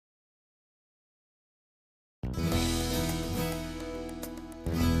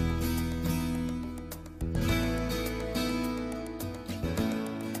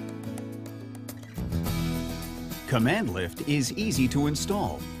CommandLIFT is easy to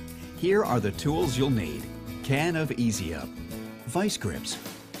install. Here are the tools you'll need. Can of Easy Up, vice grips,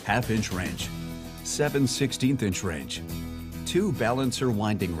 half-inch wrench, 7/16" wrench, 2 balancer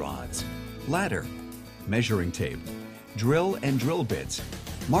winding rods, ladder, measuring tape, drill and drill bits,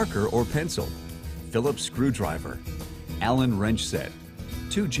 marker or pencil, Phillips screwdriver, Allen wrench set,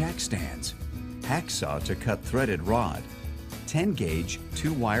 2 jack stands, hacksaw to cut threaded rod, 10-gauge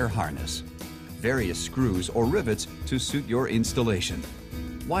 2-wire harness, various screws or rivets to suit your installation,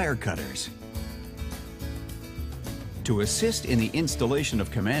 wire cutters. To assist in the installation of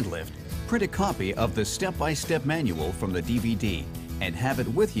CommandLIFT, print a copy of the step-by-step manual from the DVD and have it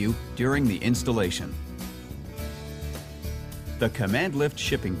with you during the installation. The CommandLIFT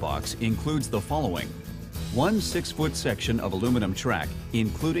shipping box includes the following: 1 6-foot section of aluminum track,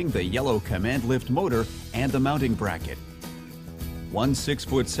 including the yellow CommandLIFT motor and the mounting bracket. 1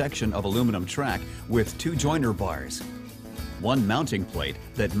 6-foot section of aluminum track with 2 joiner bars. 1 mounting plate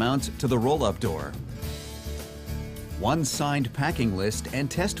that mounts to the roll-up door. 1 signed packing list and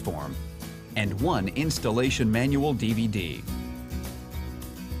test form. And 1 installation manual DVD.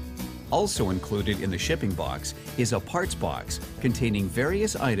 Also included in the shipping box is a parts box containing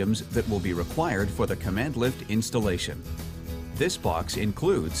various items that will be required for the CommandLIFT installation. This box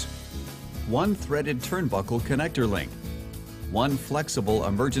includes 1 threaded turnbuckle connector link, 1 flexible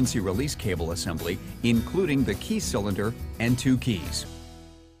emergency release cable assembly including the key cylinder and 2 keys.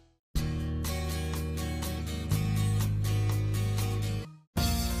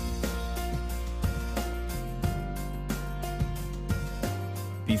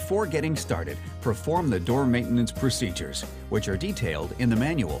 Before getting started, perform the door maintenance procedures, which are detailed in the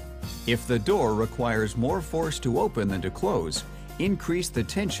manual. If the door requires more force to open than to close, increase the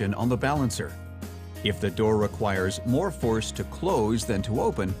tension on the balancer. If the door requires more force to close than to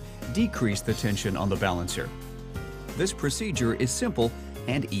open, decrease the tension on the balancer. This procedure is simple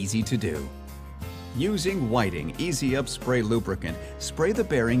and easy to do. Using Whiting Easy Up Spray lubricant, spray the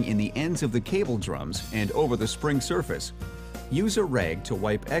bearing in the ends of the cable drums and over the spring surface. Use a rag to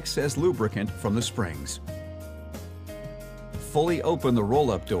wipe excess lubricant from the springs. Fully open the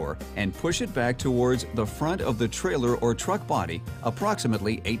roll-up door and push it back towards the front of the trailer or truck body,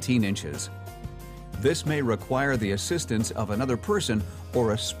 approximately 18 inches. This may require the assistance of another person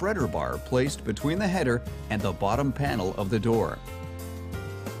or a spreader bar placed between the header and the bottom panel of the door.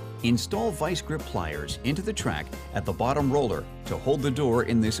 Install vice grip pliers into the track at the bottom roller to hold the door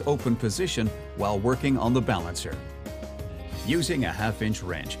in this open position while working on the balancer. Using a half-inch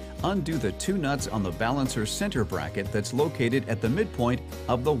wrench, undo the 2 nuts on the balancer center bracket that's located at the midpoint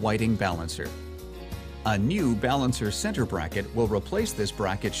of the Whiting balancer. A new balancer center bracket will replace this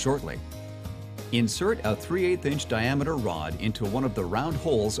bracket shortly. Insert a 3/8" diameter rod into one of the round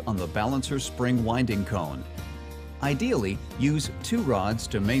holes on the balancer spring winding cone. Ideally, use 2 rods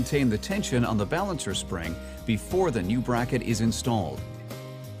to maintain the tension on the balancer spring before the new bracket is installed.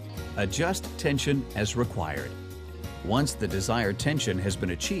 Adjust tension as required. Once the desired tension has been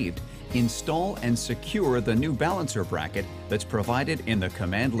achieved, install and secure the new balancer bracket that's provided in the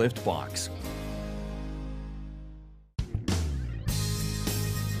CommandLIFT box.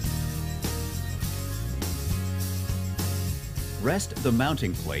 Rest the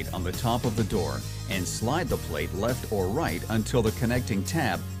mounting plate on the top of the door and slide the plate left or right until the connecting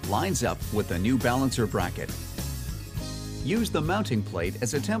tab lines up with the new balancer bracket. Use the mounting plate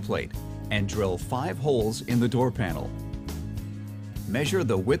as a template and drill 5 holes in the door panel. Measure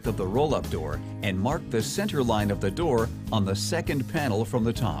the width of the roll-up door and mark the center line of the door on the second panel from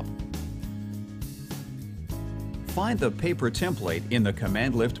the top. Find the paper template in the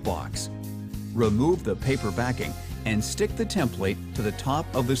CommandLIFT box. Remove the paper backing and stick the template to the top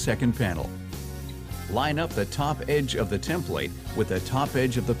of the second panel. Line up the top edge of the template with the top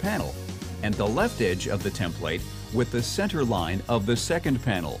edge of the panel and the left edge of the template with the center line of the second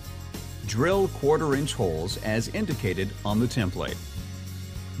panel. Drill 1/4" holes as indicated on the template.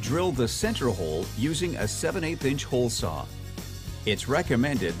 Drill the center hole using a 7/8" hole saw. It's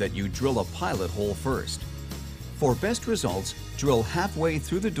recommended that you drill a pilot hole first. For best results, drill halfway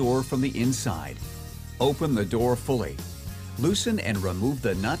through the door from the inside. Open the door fully. Loosen and remove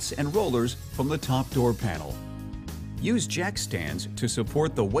the nuts and rollers from the top door panel. Use jack stands to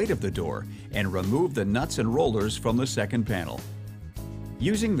support the weight of the door and remove the nuts and rollers from the second panel.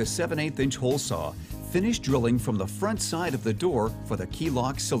 Using the 7/8" hole saw, finish drilling from the front side of the door for the key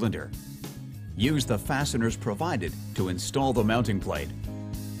lock cylinder. Use the fasteners provided to install the mounting plate.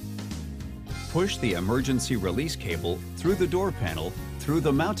 Push the emergency release cable through the door panel, through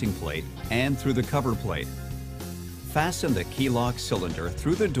the mounting plate, and through the cover plate. Fasten the key lock cylinder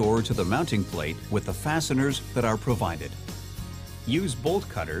through the door to the mounting plate with the fasteners that are provided. Use bolt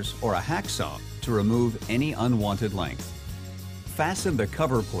cutters or a hacksaw to remove any unwanted length. Fasten the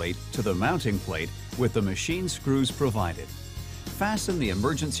cover plate to the mounting plate with the machine screws provided. Fasten the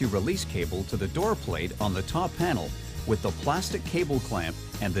emergency release cable to the door plate on the top panel with the plastic cable clamp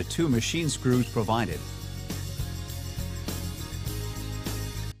and the 2 machine screws provided.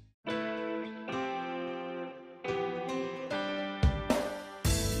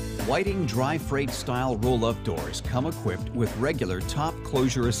 Whiting dry freight style roll-up doors come equipped with regular top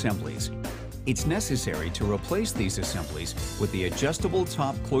closure assemblies. It's necessary to replace these assemblies with the adjustable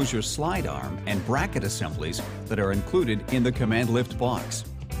top closure slide arm and bracket assemblies that are included in the CommandLIFT box.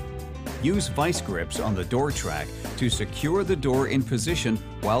 Use vice grips on the door track to secure the door in position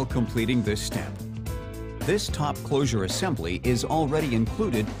while completing this step. This top closure assembly is already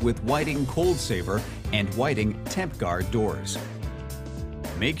included with Whiting Cold Saver and Whiting Temp Guard doors.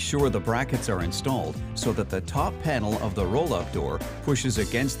 Make sure the brackets are installed so that the top panel of the roll-up door pushes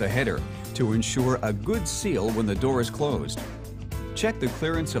against the header to ensure a good seal when the door is closed. Check the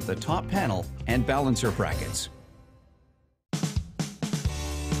clearance of the top panel and balancer brackets.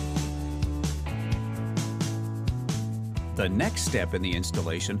 The next step in the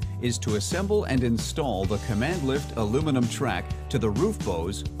installation is to assemble and install the CommandLIFT aluminum track to the roof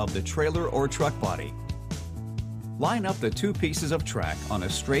bows of the trailer or truck body. Line up the 2 pieces of track on a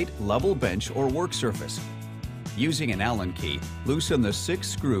straight, level bench or work surface. Using an Allen key, loosen the 6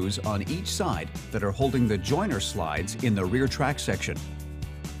 screws on each side that are holding the joiner slides in the rear track section.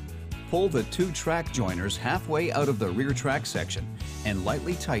 Pull the 2 track joiners halfway out of the rear track section and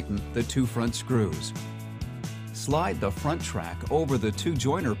lightly tighten the 2 front screws. Slide the front track over the 2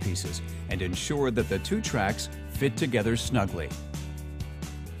 joiner pieces and ensure that the 2 tracks fit together snugly.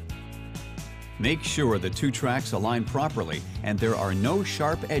 Make sure the 2 tracks align properly and there are no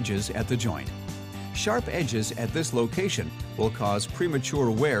sharp edges at the joint. Sharp edges at this location will cause premature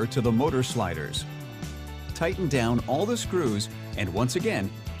wear to the motor sliders. Tighten down all the screws and once again,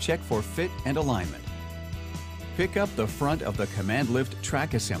 check for fit and alignment. Pick up the front of the CommandLIFT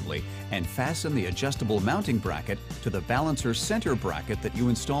track assembly and fasten the adjustable mounting bracket to the balancer center bracket that you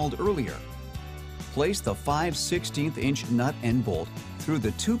installed earlier. Place the 5/16" nut and bolt through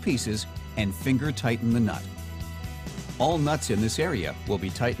the 2 pieces and finger tighten the nut. All nuts in this area will be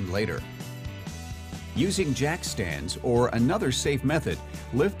tightened later. Using jack stands or another safe method,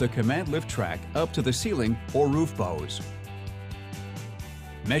 lift the CommandLIFT track up to the ceiling or roof bows.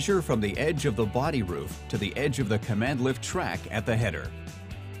 Measure from the edge of the body roof to the edge of the CommandLIFT track at the header.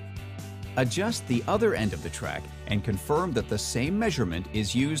 Adjust the other end of the track and confirm that the same measurement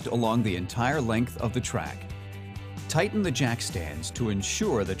is used along the entire length of the track. Tighten the jack stands to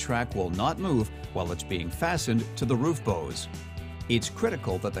ensure the track will not move while it's being fastened to the roof bows. It's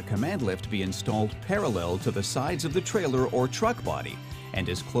critical that the CommandLIFT be installed parallel to the sides of the trailer or truck body and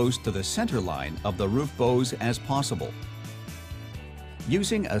as close to the center line of the roof bows as possible.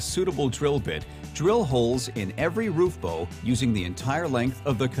 Using a suitable drill bit, drill holes in every roof bow using the entire length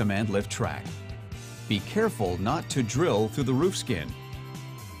of the CommandLIFT track. Be careful not to drill through the roof skin.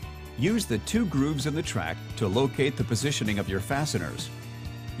 Use the 2 grooves in the track to locate the positioning of your fasteners.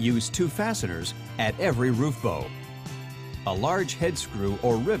 Use 2 fasteners at every roof bow. A large head screw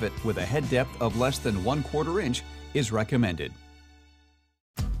or rivet with a head depth of less than 1/4 inch is recommended.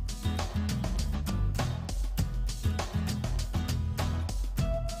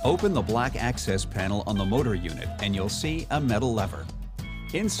 Open the black access panel on the motor unit and you'll see a metal lever.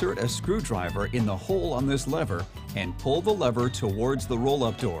 Insert a screwdriver in the hole on this lever and pull the lever towards the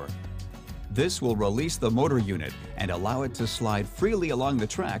roll-up door. This will release the motor unit and allow it to slide freely along the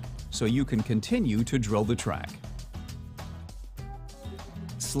track so you can continue to drill the track.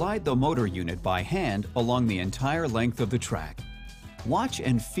 Slide the motor unit by hand along the entire length of the track. Watch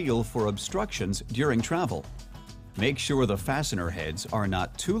and feel for obstructions during travel. Make sure the fastener heads are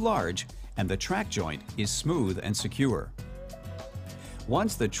not too large and the track joint is smooth and secure.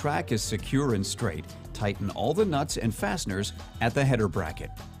 Once the track is secure and straight, tighten all the nuts and fasteners at the header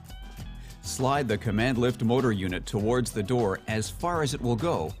bracket. Slide the CommandLIFT motor unit towards the door as far as it will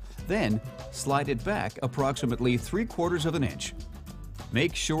go, then slide it back approximately 3/4 inch.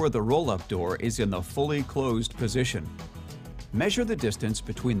 Make sure the roll-up door is in the fully closed position. Measure the distance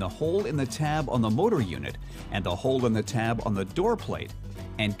between the hole in the tab on the motor unit and the hole in the tab on the door plate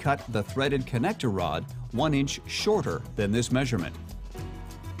and cut the threaded connector rod 1 inch shorter than this measurement.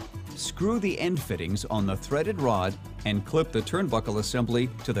 Screw the end fittings on the threaded rod and clip the turnbuckle assembly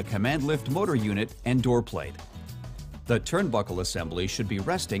to the CommandLIFT motor unit and door plate. The turnbuckle assembly should be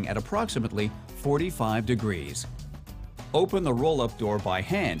resting at approximately 45 degrees. Open the roll-up door by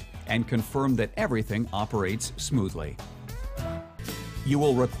hand and confirm that everything operates smoothly. You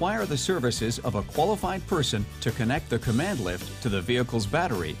will require the services of a qualified person to connect the CommandLIFT to the vehicle's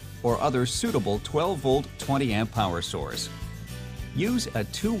battery or other suitable 12-volt 20-amp power source. Use a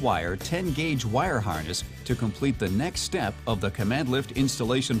 2-wire 10-gauge wire harness to complete the next step of the CommandLIFT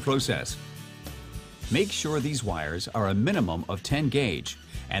installation process. Make sure these wires are a minimum of 10 gauge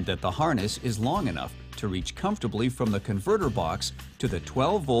and that the harness is long enough to reach comfortably from the converter box to the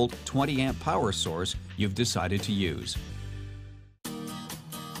 12-volt 20-amp power source you've decided to use.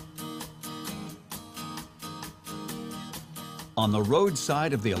 On the road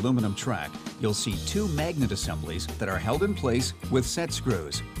side of the aluminum track, you'll see 2 magnet assemblies that are held in place with set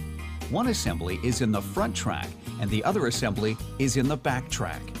screws. One assembly is in the front track and the other assembly is in the back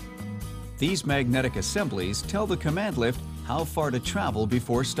track. These magnetic assemblies tell the CommandLIFT how far to travel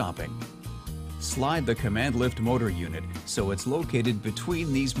before stopping. Slide the CommandLIFT motor unit so it's located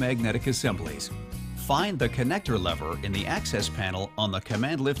between these magnetic assemblies. Find the connector lever in the access panel on the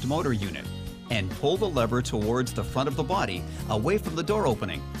CommandLIFT motor unit and pull the lever towards the front of the body away from the door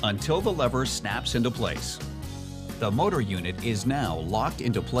opening until the lever snaps into place. The motor unit is now locked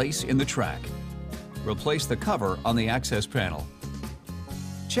into place in the track. Replace the cover on the access panel.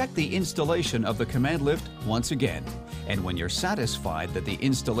 Check the installation of the CommandLIFT once again, and when you're satisfied that the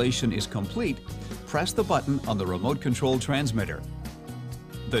installation is complete, press the button on the remote control transmitter.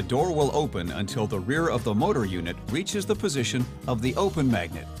 The door will open until the rear of the motor unit reaches the position of the open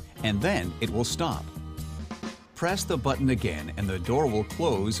magnet, and then it will stop. Press the button again and the door will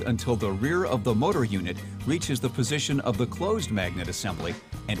close until the rear of the motor unit reaches the position of the closed magnet assembly,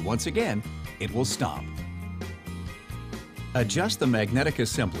 and once again, it will stop. Adjust the magnetic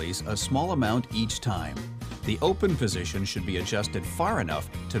assemblies a small amount each time. The open position should be adjusted far enough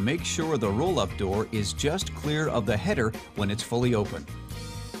to make sure the roll-up door is just clear of the header when it's fully open.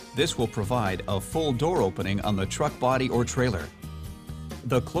 This will provide a full door opening on the truck body or trailer.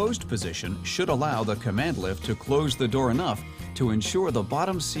 The closed position should allow the CommandLIFT to close the door enough to ensure the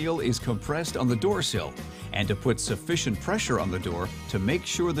bottom seal is compressed on the door sill and to put sufficient pressure on the door to make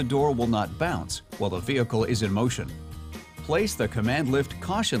sure the door will not bounce while the vehicle is in motion. Place the CommandLIFT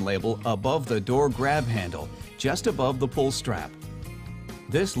caution label above the door grab handle, just above the pull strap.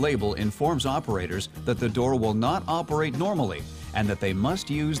 This label informs operators that the door will not operate normally and that they must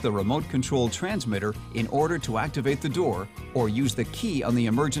use the remote control transmitter in order to activate the door or use the key on the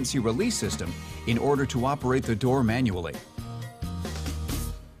emergency release system in order to operate the door manually.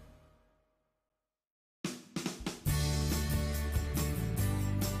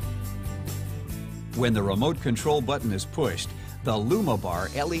 When the remote control button is pushed, the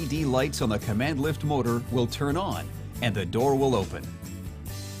LumaBar LED lights on the CommandLIFT motor will turn on and the door will open.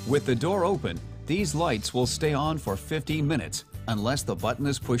 With the door open, these lights will stay on for 15 minutes unless the button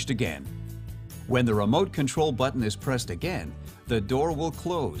is pushed again. When the remote control button is pressed again, the door will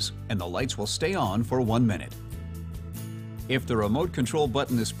close and the lights will stay on for 1 minute. If the remote control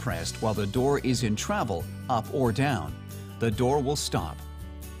button is pressed while the door is in travel, up or down, the door will stop.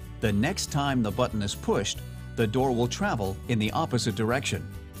 The next time the button is pushed, the door will travel in the opposite direction.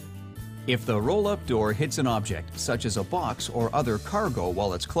 If the roll-up door hits an object, such as a box or other cargo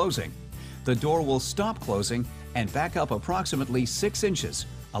while it's closing, the door will stop closing and back up approximately 6 inches,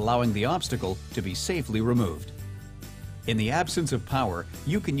 allowing the obstacle to be safely removed. In the absence of power,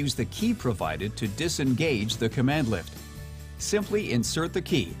 you can use the key provided to disengage the CommandLIFT. Simply insert the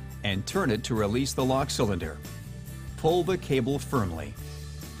key and turn it to release the lock cylinder. Pull the cable firmly.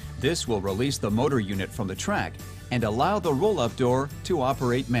 This will release the motor unit from the track and allow the roll-up door to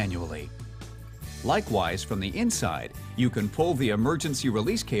operate manually. Likewise, from the inside, you can pull the emergency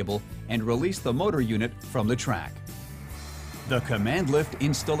release cable and release the motor unit from the track. The CommandLIFT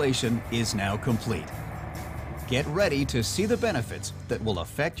installation is now complete. Get ready to see the benefits that will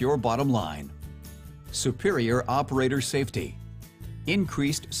affect your bottom line. Superior operator safety,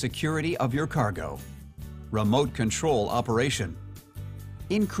 increased security of your cargo, remote control operation,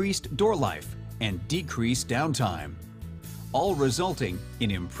 increased door life, and decreased downtime, all resulting in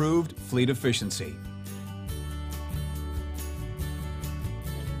improved fleet efficiency.